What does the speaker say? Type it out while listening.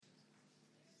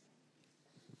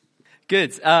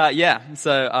Good. Like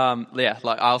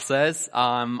Al says,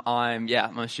 I'm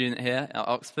a student here at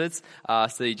Oxford.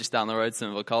 Study just down the road,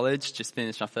 Somerville College. Just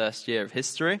finished my first year of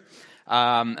history.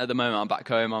 At the moment, I'm back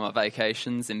home on my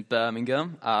vacations in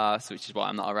Birmingham, which is why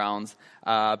I'm not around.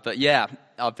 I've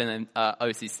been in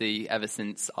OCC ever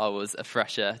since I was a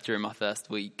fresher during my first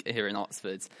week here in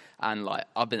Oxford. And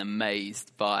I've been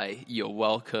amazed by your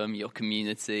welcome, your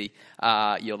community,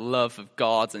 your love of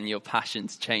God, and your passion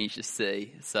to change the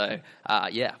city. So,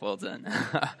 well done.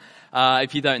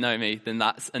 If you don't know me, then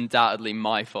that's undoubtedly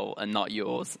my fault and not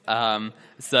yours.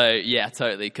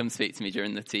 Totally. Come speak to me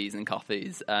during the teas and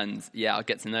coffees, and I'll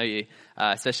get to know you,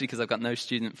 especially because I've got no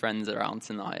student friends around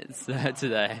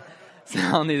today. So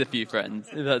I'll need a few friends,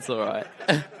 if that's all right.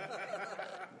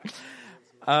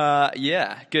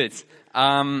 Good.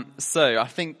 I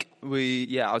think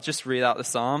I'll just read out the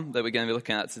psalm that we're going to be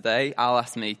looking at today. Al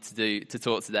asked me to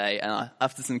talk today, and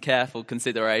after some careful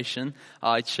consideration,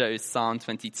 I chose Psalm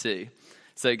 22.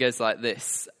 So it goes like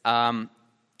this. My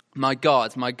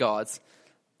God,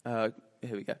 here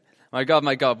we go.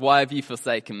 My God, why have you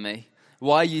forsaken me?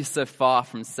 Why are you so far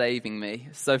from saving me,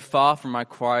 so far from my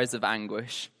cries of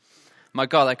anguish? My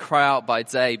God, I cry out by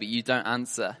day, but you don't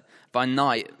answer. By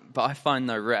night, but I find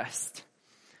no rest.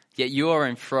 Yet you are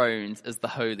enthroned as the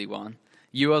Holy One.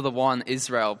 You are the one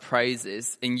Israel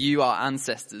praises. In you our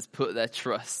ancestors put their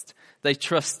trust. They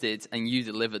trusted and you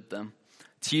delivered them.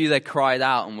 To you they cried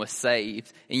out and were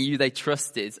saved. In you they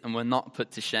trusted and were not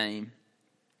put to shame.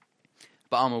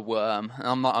 But I'm a worm and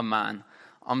I'm not a man.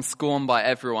 I'm scorned by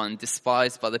everyone,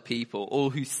 despised by the people. All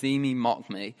who see me mock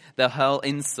me. They'll hurl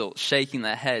insults, shaking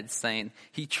their heads, saying,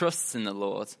 he trusts in the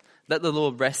Lord. Let the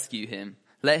Lord rescue him.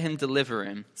 Let him deliver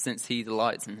him, since he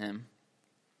delights in him.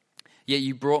 Yet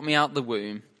you brought me out the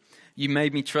womb. You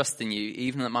made me trust in you,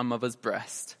 even at my mother's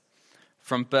breast.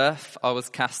 From birth I was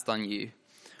cast on you.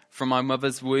 From my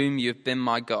mother's womb you have been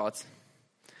my God.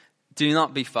 Do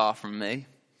not be far from me,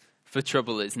 for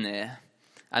trouble is near,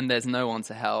 and there's no one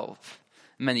to help.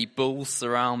 Many bulls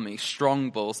surround me,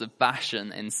 strong bulls of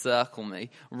Bashan encircle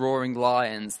me, roaring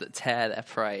lions that tear their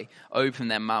prey, open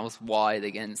their mouths wide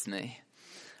against me.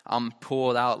 I'm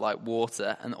poured out like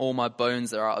water, and all my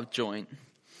bones are out of joint.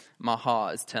 My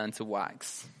heart is turned to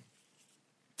wax.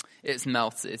 It's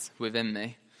melted within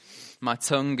me. My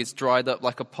tongue is dried up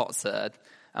like a potsherd,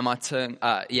 and my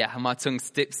tongue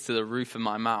sticks to the roof of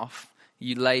my mouth.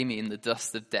 You lay me in the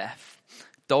dust of death.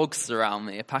 Dogs surround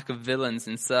me. A pack of villains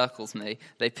encircles me.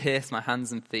 They pierce my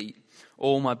hands and feet.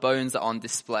 All my bones are on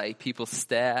display. People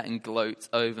stare and gloat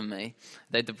over me.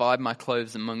 They divide my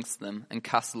clothes amongst them and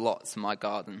cast lots for my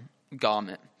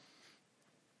garment.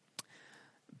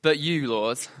 But you,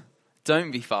 Lord,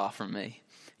 don't be far from me.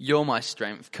 You're my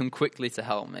strength. Come quickly to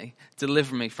help me.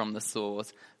 Deliver me from the sword,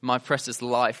 my precious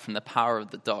life from the power of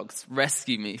the dogs.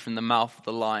 Rescue me from the mouth of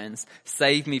the lions.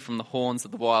 Save me from the horns of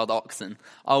the wild oxen.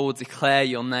 I will declare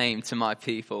your name to my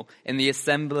people. In the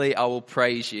assembly I will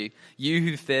praise you. You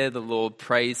who fear the Lord,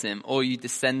 praise him. All you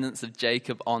descendants of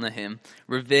Jacob, honor him.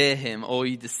 Revere him, all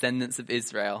you descendants of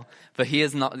Israel. For he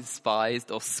has not despised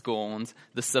or scorned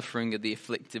the suffering of the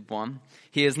afflicted one.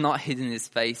 He has not hidden his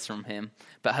face from him,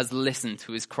 but has listened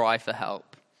to his cry for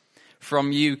help.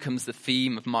 From you comes the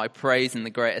theme of my praise in the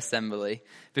great assembly.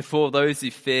 Before those who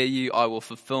fear you, I will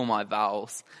fulfill my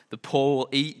vows. The poor will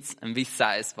eat and be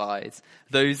satisfied.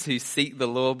 Those who seek the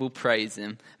Lord will praise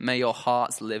him. May your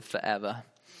hearts live forever.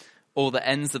 All the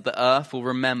ends of the earth will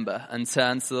remember and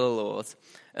turn to the Lord,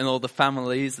 and all the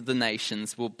families of the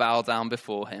nations will bow down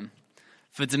before him.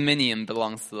 For dominion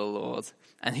belongs to the Lord,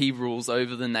 and he rules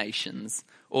over the nations.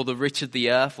 All the rich of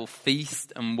the earth will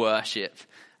feast and worship,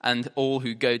 and all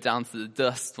who go down to the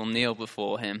dust will kneel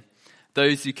before him.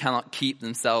 Those who cannot keep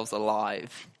themselves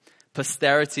alive.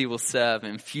 Posterity will serve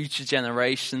him. Future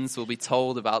generations will be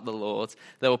told about the Lord.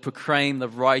 They will proclaim the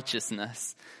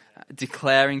righteousness,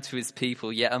 declaring to his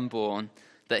people yet unborn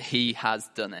that he has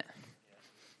done it.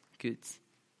 Good.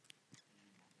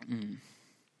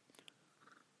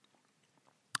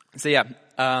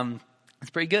 It's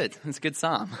pretty good. It's a good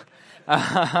psalm.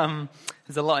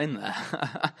 There's a lot in there.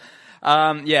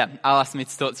 Al asked me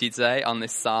to talk to you today on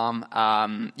this psalm.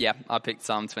 I picked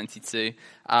Psalm 22.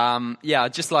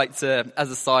 I'd just like to, as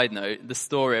a side note, the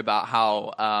story about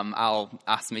how Al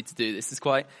asked me to do this is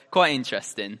quite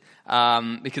interesting,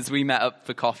 because we met up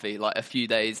for coffee like a few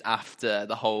days after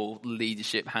the whole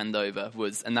leadership handover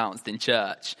was announced in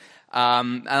church.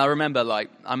 And I remember,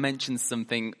 I mentioned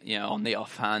something, on the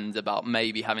offhand about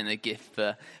maybe having a gift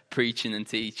for preaching and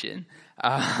teaching.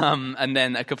 And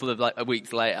then a couple of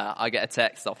weeks later, I get a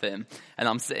text off him, and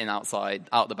I'm sitting outside,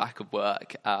 out the back of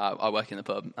work. I work in a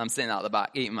pub. I'm sitting out the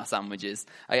back eating my sandwiches.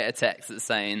 I get a text that's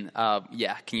saying,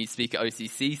 yeah, can you speak at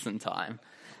OCC sometime?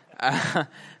 And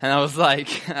I was like,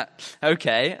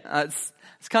 okay,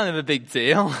 it's kind of a big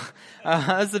deal.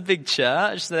 It's a big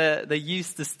church. They're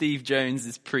used to Steve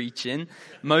Jones's preaching.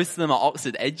 Most of them are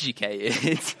Oxford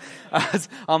educated.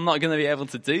 I'm not going to be able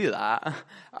to do that.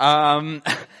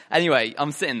 Anyway,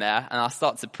 I'm sitting there and I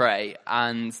start to pray,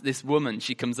 and this woman,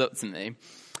 she comes up to me,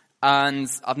 and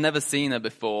I've never seen her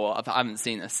before. I haven't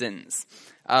seen her since.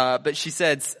 But she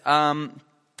said,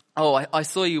 I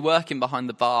saw you working behind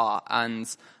the bar,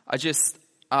 and I just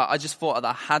thought that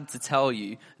I had to tell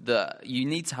you that you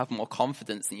need to have more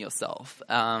confidence in yourself.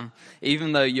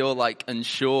 Even though you're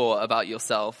unsure about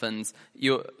yourself, and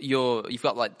you've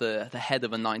got the head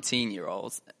of a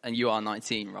 19-year-old, and you are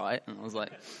 19, right? And I was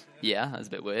like, yeah, that's a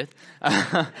bit weird.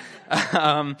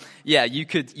 Yeah, you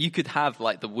could have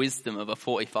the wisdom of a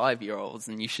 45-year-old,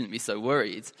 and you shouldn't be so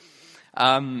worried.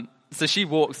 So she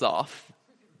walks off.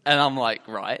 And I'm like,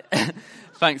 right,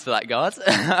 thanks for that, God.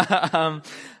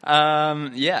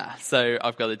 Yeah, so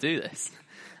I've got to do this.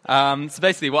 So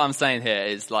basically what I'm saying here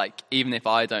is even if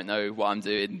I don't know what I'm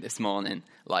doing this morning,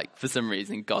 for some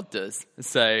reason God does.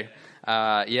 So,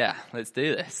 yeah, let's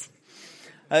do this.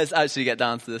 Let's actually get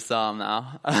down to the Psalm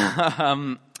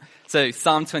now. So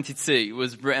Psalm 22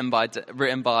 was written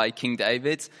by King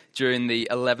David during the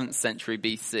 11th century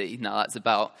BC. Now that's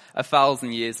about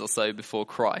 1,000 years or so before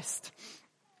Christ.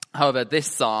 However, this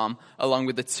psalm, along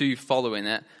with the two following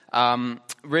it,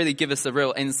 really give us a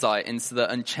real insight into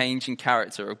the unchanging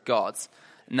character of God.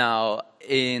 Now,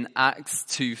 in Acts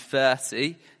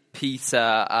 2:30,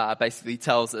 Peter basically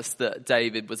tells us that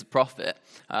David was a prophet.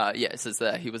 It says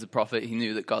there he was a prophet. He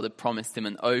knew that God had promised him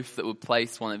an oath that would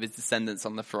place one of his descendants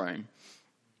on the throne.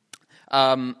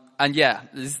 And yeah,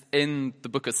 in the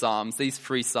book of Psalms, these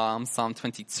three Psalms, Psalm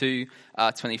 22,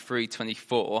 23,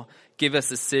 24, give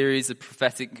us a series of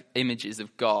prophetic images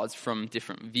of God from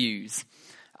different views.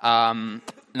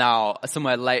 Now,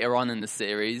 somewhere later on in the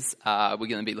series, we're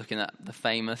going to be looking at the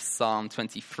famous Psalm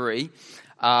 23.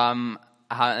 And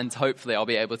hopefully I'll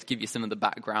be able to give you some of the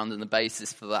background and the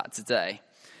basis for that today.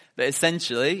 But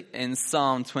essentially, in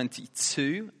Psalm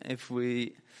 22, if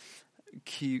we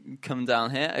come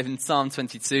down here, in Psalm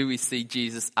 22, we see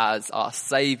Jesus as our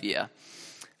Savior.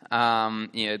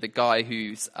 The guy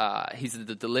he's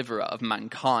the deliverer of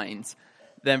mankind.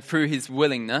 Then through his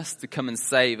willingness to come and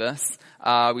save us,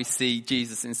 we see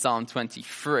Jesus in Psalm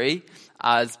 23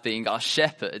 as being our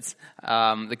shepherd,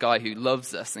 the guy who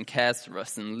loves us and cares for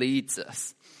us and leads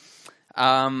us.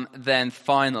 Then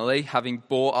finally, having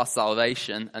bought our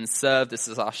salvation and served us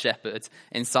as our shepherd,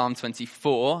 in Psalm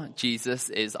 24, Jesus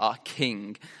is our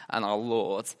King and our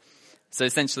Lord. So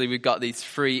essentially we've got these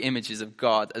three images of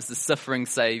God as the suffering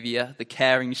Saviour, the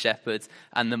caring shepherd,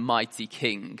 and the mighty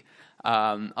King.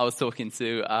 I was talking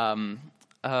to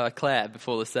Claire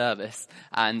before the service,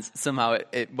 and somehow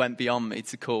it went beyond me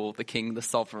to call the King the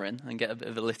Sovereign and get a bit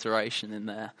of alliteration in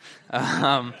there.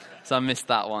 So I missed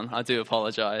that one. I do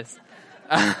apologise.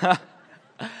 So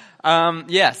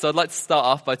I'd like to start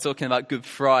off by talking about Good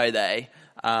Friday.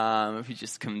 If you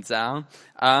just come down.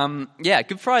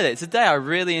 Good Friday. It's a day I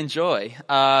really enjoy.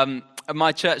 At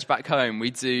my church back home, we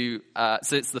do,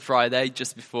 so it's the Friday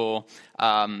just before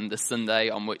the Sunday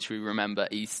on which we remember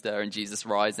Easter and Jesus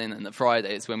rising, and the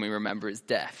Friday is when we remember his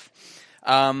death.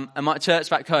 At my church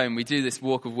back home, we do this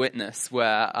walk of witness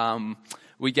where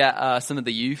we get some of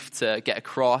the youth to get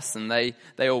across, and they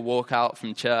all walk out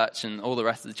from church, and all the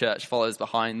rest of the church follows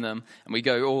behind them, and we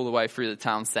go all the way through the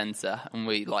town centre, and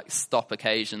we stop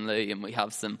occasionally, and we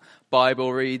have some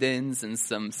Bible readings and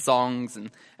some songs,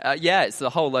 and it's a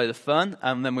whole load of fun.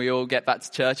 And then we all get back to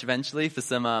church eventually for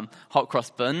some hot cross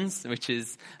buns, which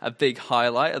is a big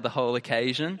highlight of the whole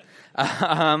occasion.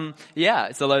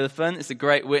 It's a load of fun. It's a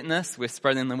great witness. We're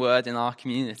spreading the word in our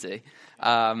community.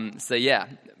 But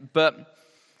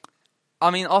I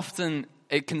mean, often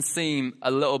it can seem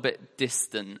a little bit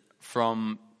distant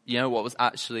from, what was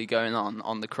actually going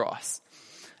on the cross.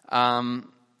 And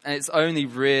it's only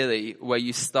really where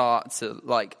you start to,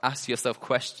 ask yourself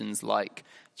questions like,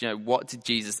 what did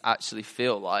Jesus actually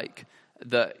feel like,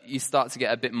 that you start to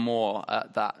get a bit more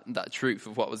at that truth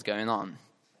of what was going on.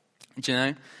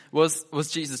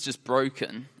 Was Jesus just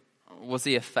broken? Was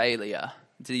he a failure?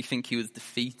 Did he think he was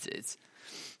defeated?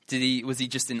 Was he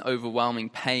just in overwhelming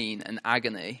pain and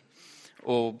agony?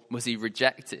 Or was he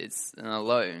rejected and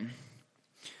alone?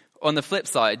 On the flip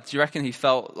side, do you reckon he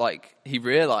felt like he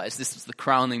realized this was the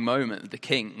crowning moment of the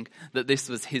king, that this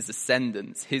was his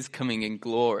ascendance, his coming in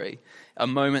glory, a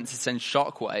moment to send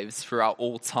shockwaves throughout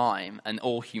all time and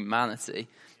all humanity,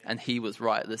 and he was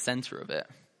right at the center of it?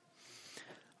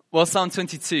 Well, Psalm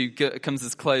 22 comes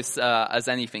as close as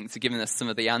anything to giving us some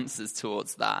of the answers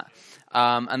towards that.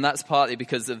 And that's partly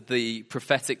because of the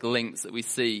prophetic links that we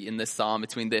see in this psalm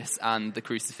between this and the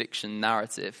crucifixion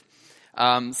narrative.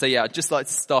 I'd just like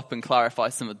to stop and clarify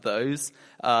some of those.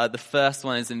 The first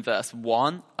one is in verse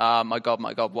 1, my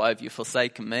God, why have you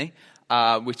forsaken me?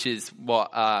 Which is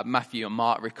what Matthew and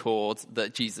Mark record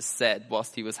that Jesus said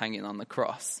whilst he was hanging on the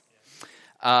cross.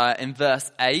 In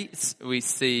verse 8, we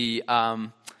see,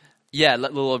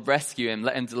 let the Lord rescue him,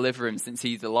 let him deliver him since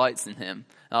he delights in him.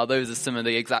 Those are some of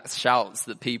the exact shouts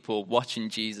that people watching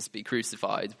Jesus be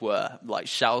crucified were like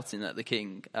shouting at the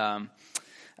king on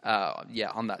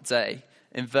that day.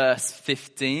 In verse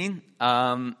 15,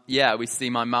 we see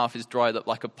my mouth is dried up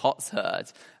like a potsherd.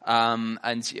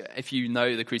 And if you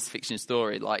know the crucifixion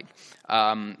story, they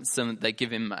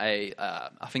give him I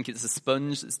think it's a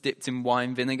sponge that's dipped in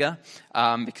wine vinegar,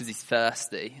 because he's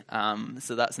thirsty.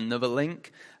 So that's another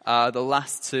link. The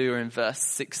last two are in verse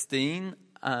 16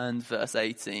 and verse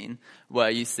 18, where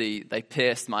you see they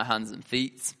pierced my hands and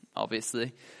feet,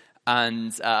 obviously.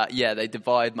 And they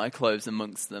divide my clothes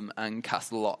amongst them and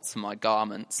cast lots for my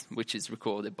garments, which is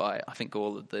recorded by, I think,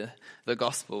 all of the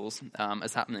Gospels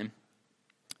as happening.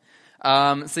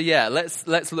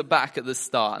 Let's look back at the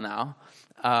start now.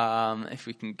 If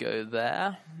we can go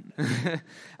there.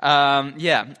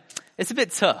 It's a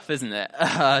bit tough, isn't it,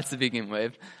 to begin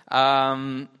with.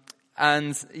 I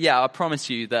promise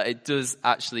you that it does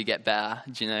actually get better.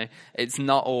 Do you know? It's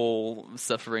not all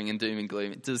suffering and doom and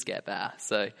gloom. It does get better.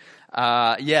 So,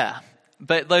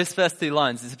 But those first two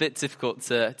lines, it's a bit difficult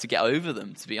to get over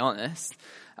them, to be honest.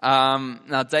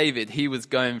 Now, David, he was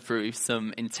going through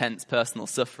some intense personal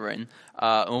suffering,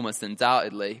 almost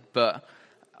undoubtedly. But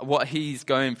what he's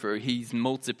going through, he's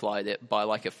multiplied it by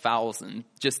like 1,000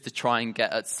 just to try and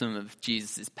get at some of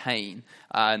Jesus' pain.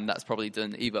 And that's probably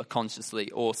done either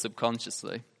consciously or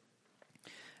subconsciously.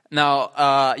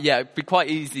 Now, it'd be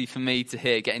quite easy for me to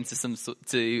get into some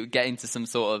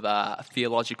sort of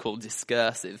theological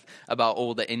discursive about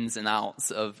all the ins and outs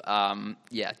of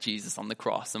Jesus on the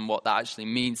cross and what that actually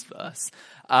means for us.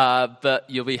 But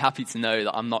you'll be happy to know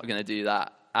that I'm not going to do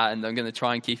that, and I'm going to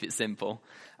try and keep it simple.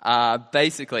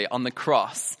 Basically, on the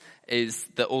cross is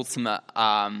the ultimate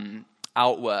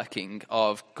outworking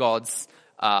of God's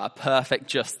perfect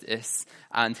justice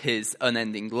and his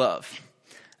unending love.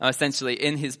 Now, essentially,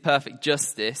 in his perfect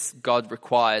justice, God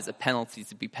requires a penalty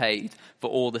to be paid for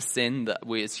all the sin that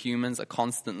we as humans are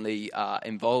constantly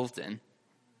involved in.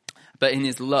 But in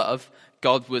his love,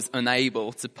 God was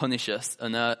unable to punish us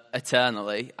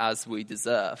eternally as we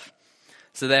deserve.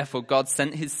 So therefore, God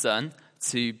sent his Son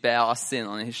to bear our sin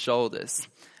on his shoulders.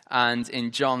 And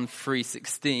in John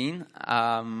 3:16,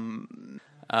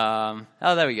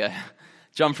 there we go.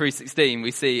 John 3:16,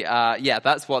 we see,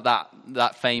 that's what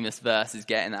that famous verse is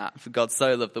getting at. For God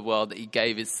so loved the world that he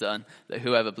gave his Son, that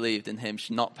whoever believed in him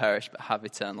should not perish but have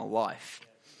eternal life.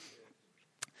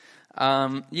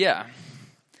 So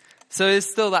there's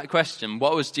still that question,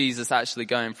 what was Jesus actually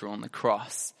going through on the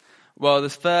cross? Well, the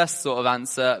first sort of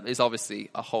answer is obviously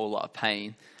a whole lot of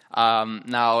pain.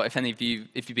 Now, if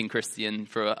you've been Christian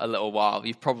for a little while,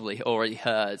 you've probably already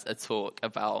heard a talk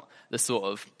about the sort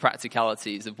of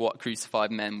practicalities of what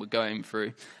crucified men were going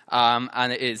through.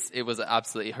 And it was an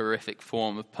absolutely horrific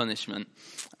form of punishment,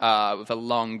 with a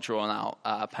long drawn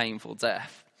out, painful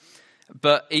death.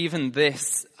 But even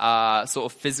this, sort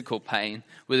of physical pain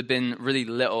would have been really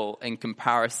little in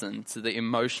comparison to the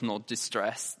emotional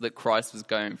distress that Christ was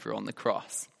going through on the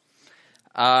cross.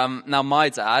 Now, my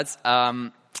dad,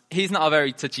 he's not a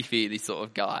very touchy-feely sort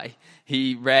of guy.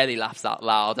 He rarely laughs out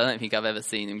loud. I don't think I've ever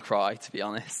seen him cry, to be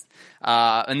honest.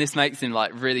 And this makes him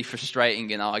really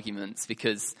frustrating in arguments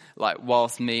because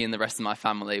whilst me and the rest of my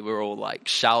family, we're all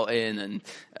shouting and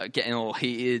getting all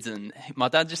heated, and my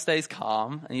dad just stays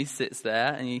calm and he sits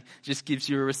there and he just gives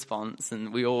you a response,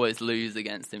 and we always lose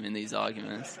against him in these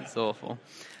arguments. It's awful.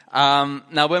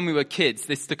 Now, when we were kids,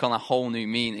 this took on a whole new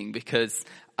meaning because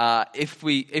if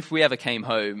we ever came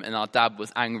home and our dad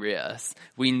was angry at us,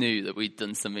 we knew that we'd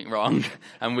done something wrong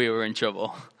and we were in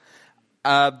trouble.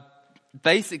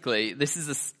 Basically, this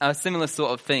is a similar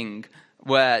sort of thing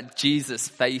where Jesus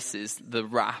faces the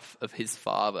wrath of his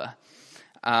Father.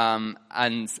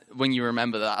 And when you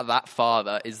remember that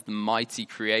Father is the mighty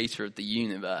creator of the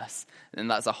universe, then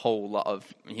that's a whole lot of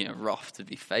wrath to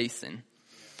be facing.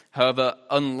 However,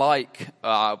 unlike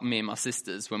me and my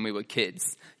sisters when we were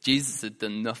kids, Jesus had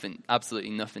done nothing,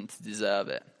 absolutely nothing to deserve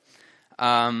it.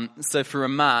 So for a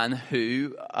man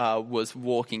who was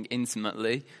walking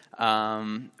intimately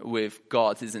with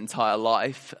God his entire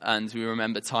life, and we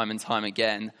remember time and time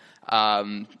again,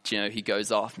 he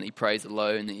goes off and he prays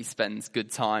alone and he spends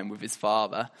good time with his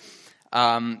Father.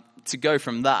 To go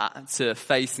from that to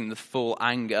facing the full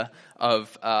anger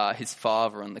of his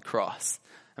Father on the cross,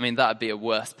 I mean, that would be a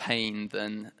worse pain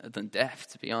than death,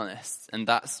 to be honest. And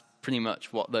that's pretty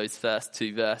much what those first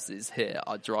two verses here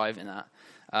are driving at.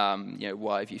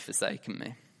 Why have you forsaken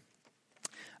me?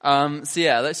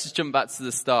 Let's just jump back to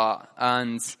the start,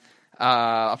 and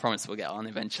I promise we'll get on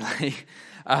eventually.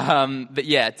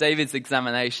 David's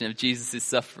examination of Jesus'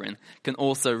 suffering can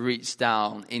also reach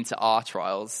down into our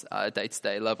trials at a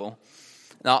day-to-day level.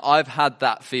 Now, I've had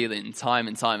that feeling time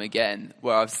and time again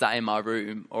where I've sat in my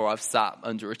room or I've sat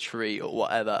under a tree or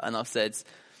whatever, and I've said,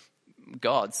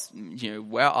 God,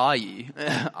 where are you?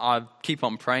 I keep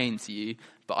on praying to you,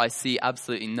 but I see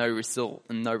absolutely no result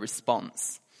and no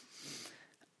response.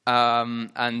 I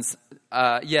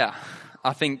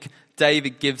think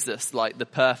David gives us like the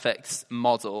perfect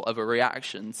model of a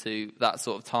reaction to that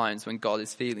sort of times when God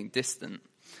is feeling distant.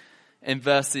 In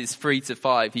verses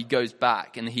 3-5, he goes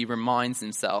back and he reminds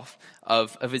himself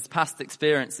of his past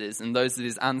experiences and those of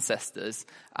his ancestors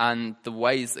and the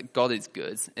ways that God is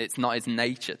good. It's not his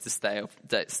nature to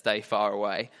stay far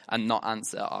away and not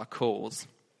answer our calls.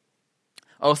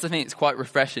 I also think it's quite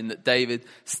refreshing that David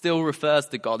still refers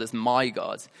to God as my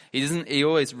God. He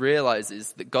always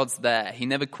realizes that God's there. He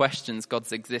never questions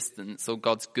God's existence or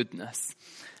God's goodness.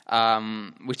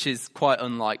 Which is quite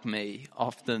unlike me.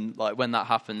 Often, like when that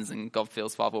happens and God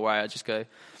feels far away, I just go,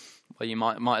 well, you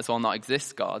might as well not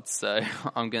exist, God, so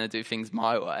I'm going to do things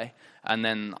my way. And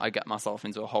then I get myself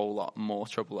into a whole lot more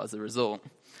trouble as a result.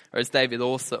 Whereas David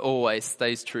also always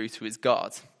stays true to his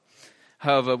God.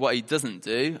 However, what he doesn't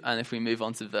do, and if we move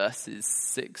on to verses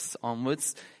 6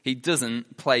 onwards, he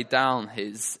doesn't play down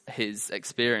his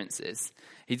experiences.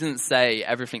 He doesn't say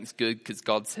everything's good because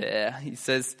God's here.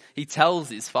 He tells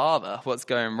his father what's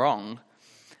going wrong.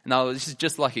 Now, this is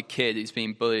just like a kid who's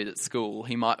being bullied at school.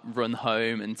 He might run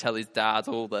home and tell his dad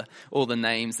all the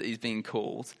names that he's being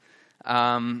called.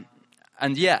 David,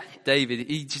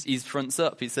 he fronts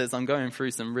up. He says, I'm going through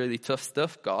some really tough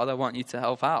stuff, God. I want you to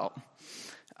help out.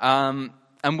 And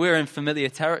we're in familiar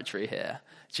territory here.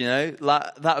 Do you know,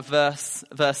 that verse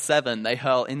 7, they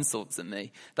hurl insults at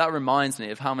me. That reminds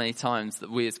me of how many times that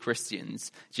we as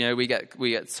Christians, do you know, we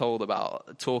get told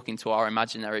about talking to our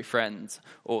imaginary friends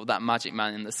or that magic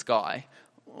man in the sky.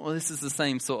 Well, this is the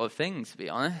same sort of thing, to be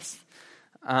honest.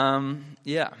 So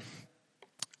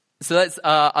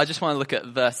I just want to look at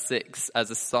verse 6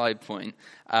 as a side point,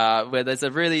 where there's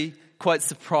a really quite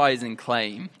surprising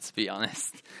claim, to be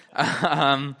honest.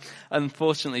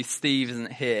 Unfortunately, Steve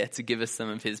isn't here to give us some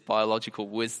of his biological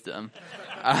wisdom.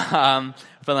 But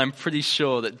I'm pretty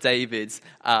sure that David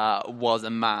was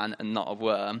a man and not a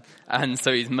worm. And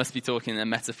so he must be talking in a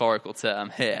metaphorical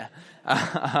term here.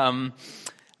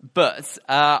 But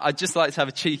I'd just like to have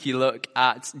a cheeky look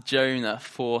at Jonah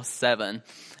 4:7.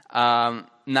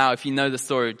 Now, if you know the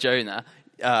story of Jonah,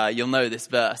 you'll know this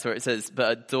verse where it says,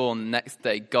 but at dawn the next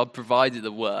day, God provided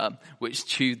a worm which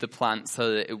chewed the plant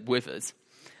so that it withered.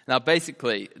 Now,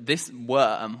 basically, this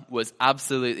worm was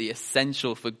absolutely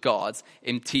essential for God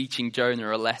in teaching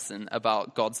Jonah a lesson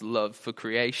about God's love for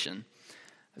creation.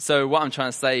 So what I'm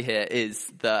trying to say here is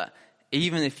that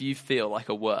even if you feel like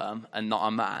a worm and not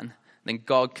a man, then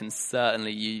God can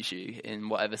certainly use you in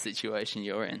whatever situation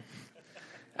you're in.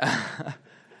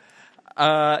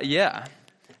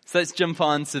 So let's jump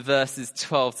on to verses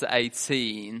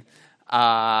 12-18,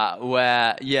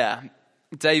 where,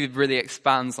 David really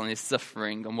expands on his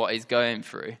suffering and what he's going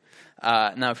through.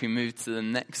 Now, if we move to the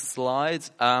next slide,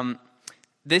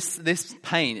 this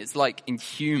pain is like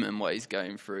inhuman what he's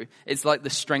going through. It's like the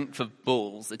strength of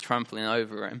bulls are trampling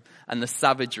over him and the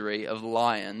savagery of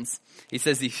lions. He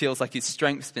says he feels like his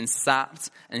strength's been sapped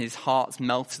and his heart's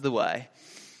melted away.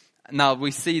 Now,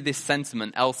 we see this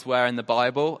sentiment elsewhere in the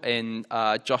Bible in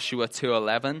Joshua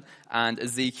 2:11 and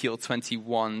Ezekiel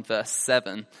 21 verse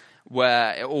 7,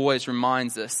 where it always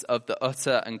reminds us of the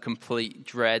utter and complete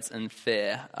dread and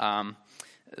fear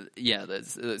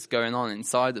that's going on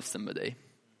inside of somebody.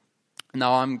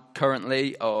 Now,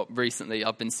 recently,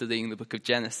 I've been studying the book of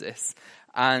Genesis.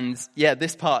 And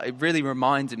this part, it really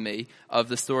reminded me of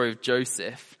the story of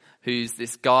Joseph, who's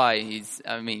this guy.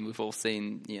 We've all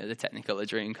seen, the Technicolor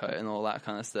Dreamcoat and all that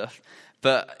kind of stuff.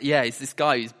 But he's this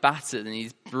guy who's battered and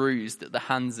he's bruised at the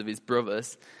hands of his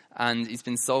brothers, and he's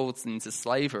been sold into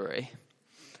slavery.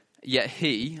 Yet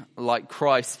he, like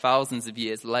Christ thousands of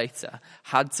years later,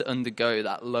 had to undergo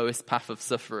that lowest path of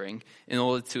suffering in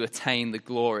order to attain the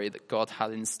glory that God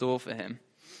had in store for him.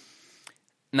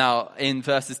 Now, in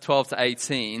verses 12 to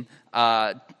 18,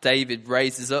 David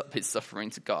raises up his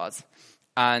suffering to God.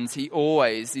 And he's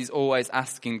always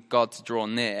asking God to draw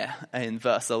near. In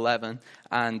verse 11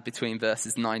 and between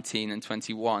verses 19 and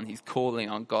 21, he's calling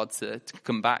on God to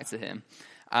come back to him.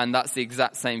 And that's the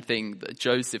exact same thing that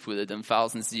Joseph would have done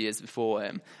thousands of years before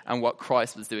him, and what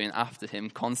Christ was doing after him,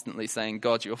 constantly saying,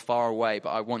 God, you're far away,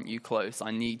 but I want you close.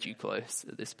 I need you close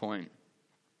at this point.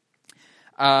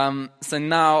 So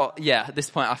now, at this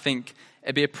point, I think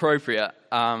it'd be appropriate,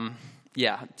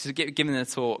 to giving a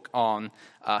talk on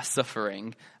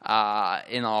suffering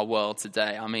in our world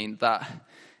today. I mean, that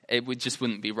it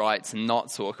wouldn't be right to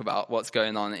not talk about what's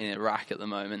going on in Iraq at the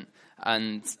moment.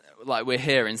 And we're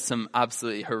hearing some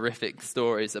absolutely horrific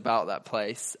stories about that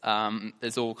place.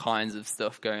 There's all kinds of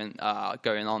stuff going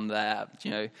on there.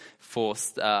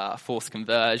 Forced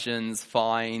conversions,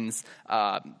 fines,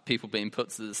 people being put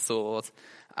to the sword.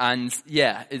 And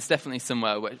it's definitely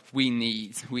somewhere where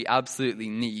we absolutely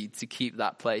need to keep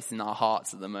that place in our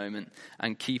hearts at the moment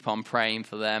and keep on praying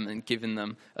for them and giving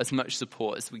them as much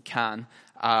support as we can,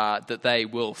 that they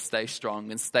will stay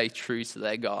strong and stay true to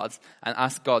their God, and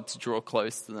ask God to draw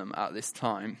close to them at this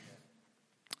time.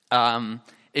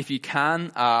 If you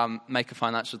can, make a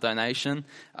financial donation.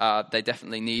 They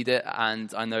definitely need it.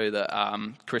 And I know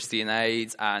that Christian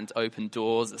Aid and Open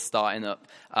Doors are starting up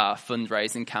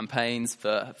fundraising campaigns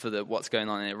for what's going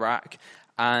on in Iraq.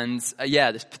 And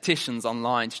there's petitions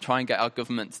online to try and get our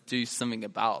government to do something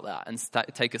about that and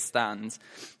take a stand.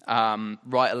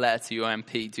 Write a letter to your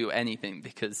MP, do anything,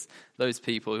 because those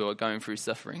people who are going through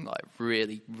suffering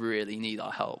really, really need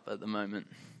our help at the moment.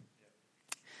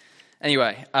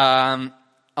 Anyway,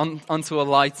 onto a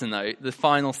lighter note, the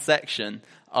final section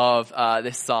of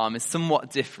this psalm is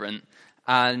somewhat different.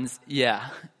 And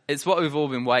it's what we've all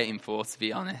been waiting for, to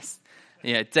be honest.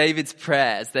 David's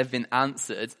prayers, they've been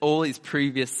answered. All his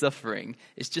previous suffering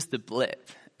is just a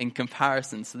blip in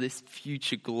comparison to this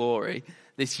future glory,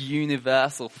 this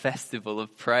universal festival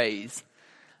of praise.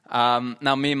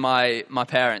 Now, me and my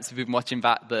parents have been watching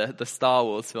back the Star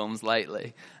Wars films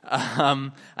lately,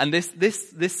 and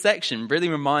this section really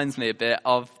reminds me a bit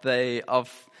of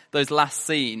those last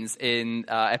scenes in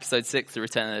Episode 6, The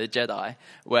Return of the Jedi,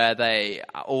 where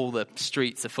all the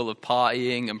streets are full of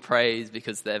partying and praise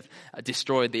because they've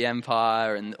destroyed the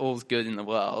Empire and all's good in the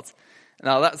world.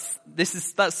 Now, that's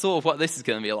sort of what this is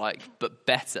going to be like, but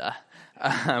better,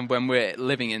 when we're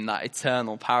living in that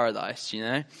eternal paradise,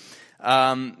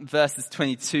 Verses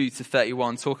 22 to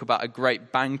 31 talk about a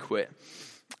great banquet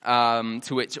to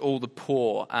which all the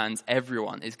poor and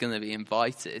everyone is going to be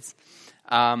invited.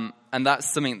 And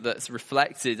that's something that's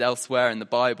reflected elsewhere in the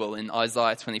Bible. In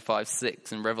Isaiah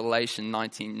 25:6 and Revelation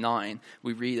 19:9,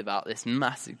 we read about this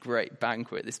massive great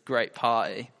banquet, this great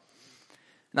party.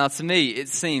 Now, to me, it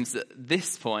seems that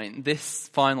this point, this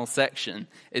final section,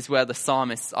 is where the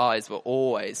psalmist's eyes were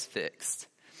always fixed.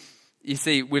 You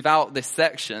see, without this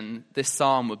section, this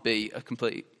psalm would be a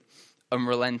complete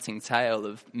unrelenting tale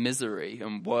of misery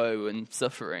and woe and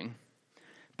suffering.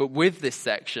 But with this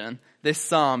section, this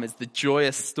psalm is the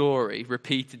joyous story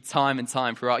repeated time and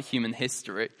time throughout human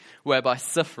history, whereby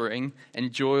suffering,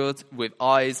 endured with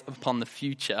eyes upon the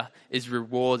future, is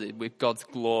rewarded with God's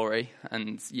glory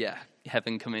and,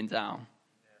 heaven coming down.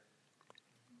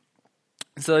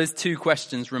 So those two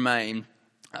questions remain.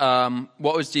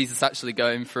 What was Jesus actually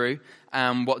going through,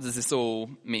 and what does this all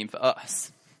mean for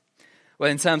us? Well,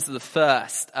 in terms of the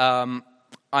first, I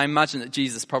imagine that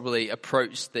Jesus probably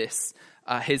approached his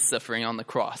suffering on the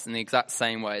cross in the exact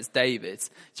same way as David.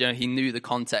 He knew the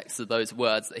context of those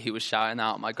words that he was shouting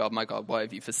out, my God, why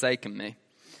have you forsaken me?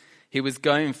 He was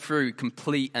going through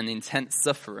complete and intense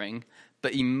suffering,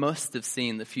 but he must have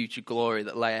seen the future glory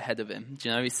that lay ahead of him.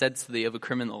 He said to the other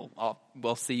criminal,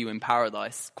 we'll see you in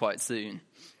paradise quite soon.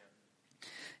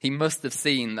 He must have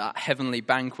seen that heavenly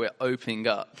banquet opening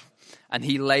up, and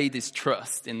he laid his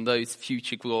trust in those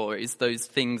future glories, those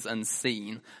things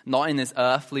unseen, not in his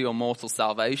earthly or mortal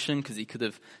salvation, because he could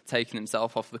have taken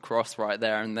himself off the cross right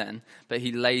there and then, but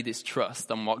he laid his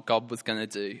trust on what God was going to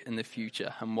do in the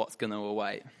future and what's going to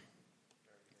await.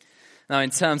 Now, in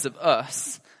terms of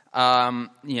us,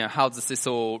 how does this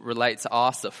all relate to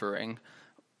our suffering?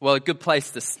 Well, a good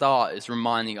place to start is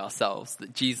reminding ourselves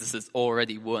that Jesus has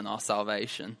already won our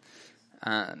salvation.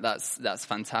 That's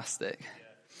fantastic.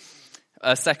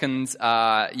 Second,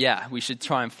 we should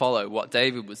try and follow what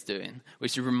David was doing. We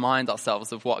should remind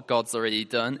ourselves of what God's already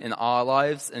done in our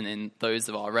lives and in those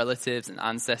of our relatives and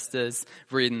ancestors,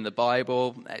 reading the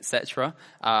Bible, etc.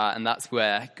 And that's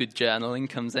where good journaling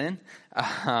comes in,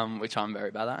 which I'm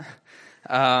very bad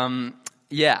at.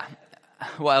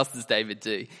 What else does David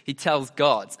do? He tells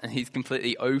God, and he's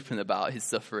completely open about his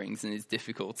sufferings and his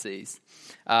difficulties.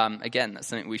 Again, that's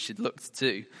something we should look to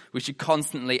do. We should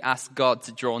constantly ask God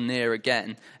to draw near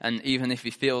again, and even if he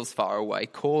feels far away,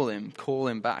 call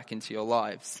him back into your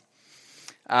lives.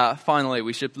 Finally,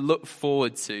 we should look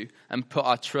forward to and put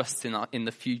our trust in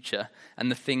the future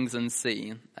and the things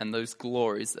unseen and those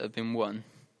glories that have been won.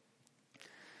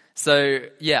 So,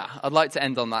 I'd like to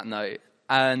end on that note.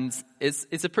 And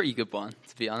it's a pretty good one,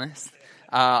 to be honest.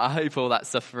 I hope all that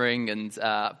suffering and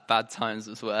bad times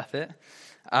was worth it.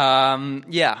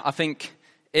 I think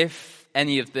if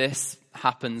any of this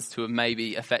happens to have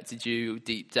maybe affected you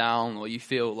deep down, or you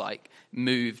feel like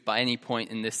moved by any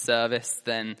point in this service,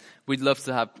 then we'd love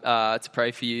to have to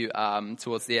pray for you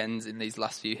towards the end in these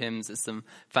last few hymns. There's some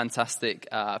fantastic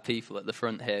people at the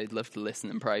front here who'd love to listen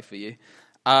and pray for you.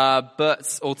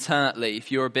 But alternately,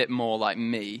 if you're a bit more like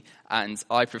me, and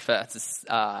I prefer to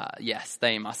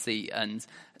stay in my seat and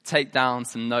take down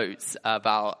some notes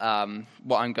about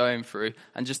what I'm going through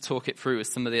and just talk it through with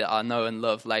somebody that I know and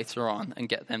love later on and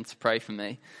get them to pray for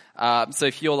me. So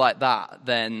if you're like that,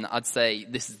 then I'd say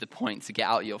this is the point to get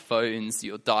out your phones,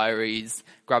 your diaries,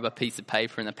 grab a piece of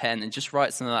paper and a pen and just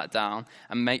write some of that down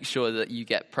and make sure that you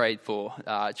get prayed for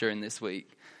during this week.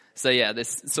 So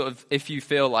this sort of, if you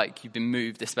feel like you've been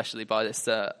moved, especially by this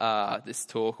this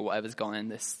talk or whatever's gone in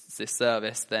this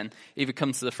service, then either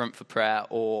come to the front for prayer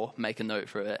or make a note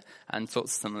for it and talk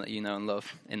to someone that you know and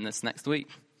love in this next week.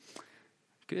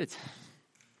 Good.